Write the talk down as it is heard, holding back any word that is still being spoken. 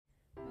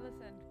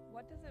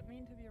What does it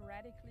mean to be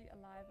radically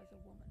alive as a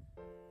woman?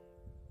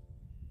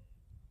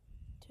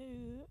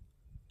 To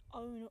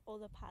own all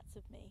the parts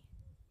of me.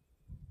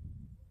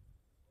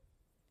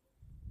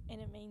 And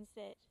it means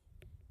that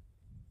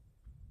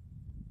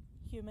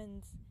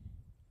humans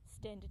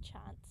stand a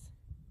chance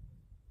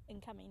in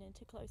coming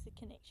into closer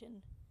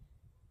connection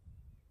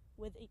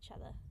with each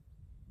other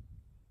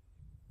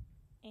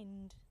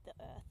and the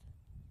earth.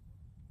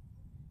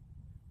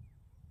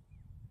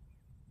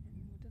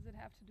 And what does it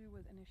have to do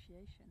with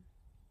initiation?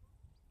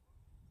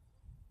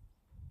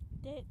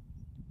 That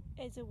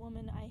as a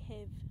woman I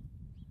have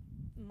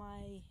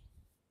my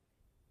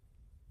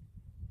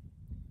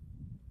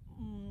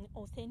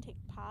authentic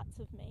parts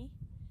of me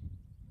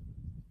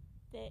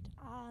that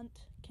aren't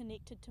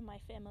connected to my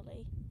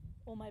family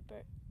or my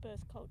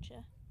birth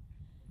culture,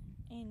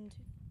 and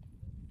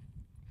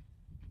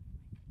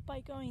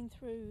by going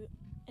through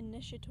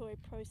initiatory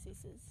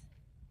processes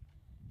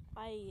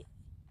I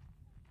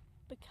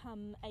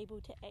become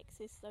able to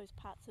access those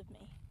parts of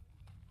me.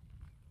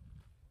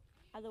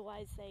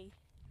 Otherwise they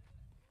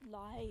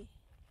lie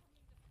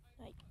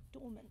like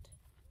dormant.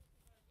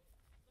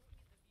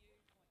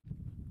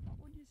 What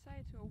would you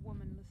say to a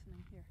woman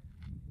listening here?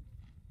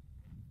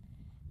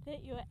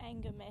 That your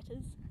anger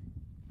matters,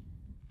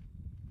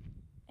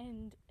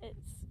 and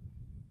it's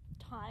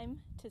time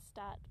to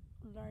start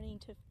learning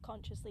to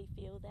consciously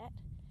feel that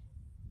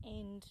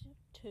and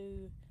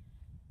to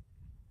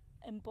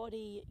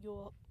embody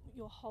your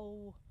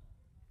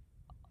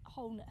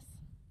wholeness,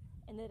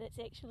 and that it's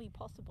actually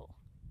possible.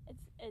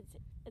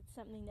 It's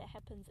something that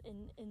happens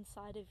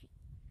inside of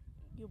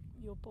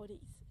your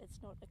bodies.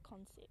 It's not a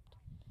concept.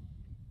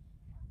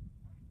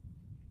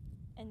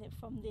 And that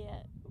from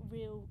there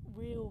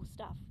real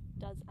stuff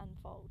does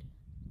unfold.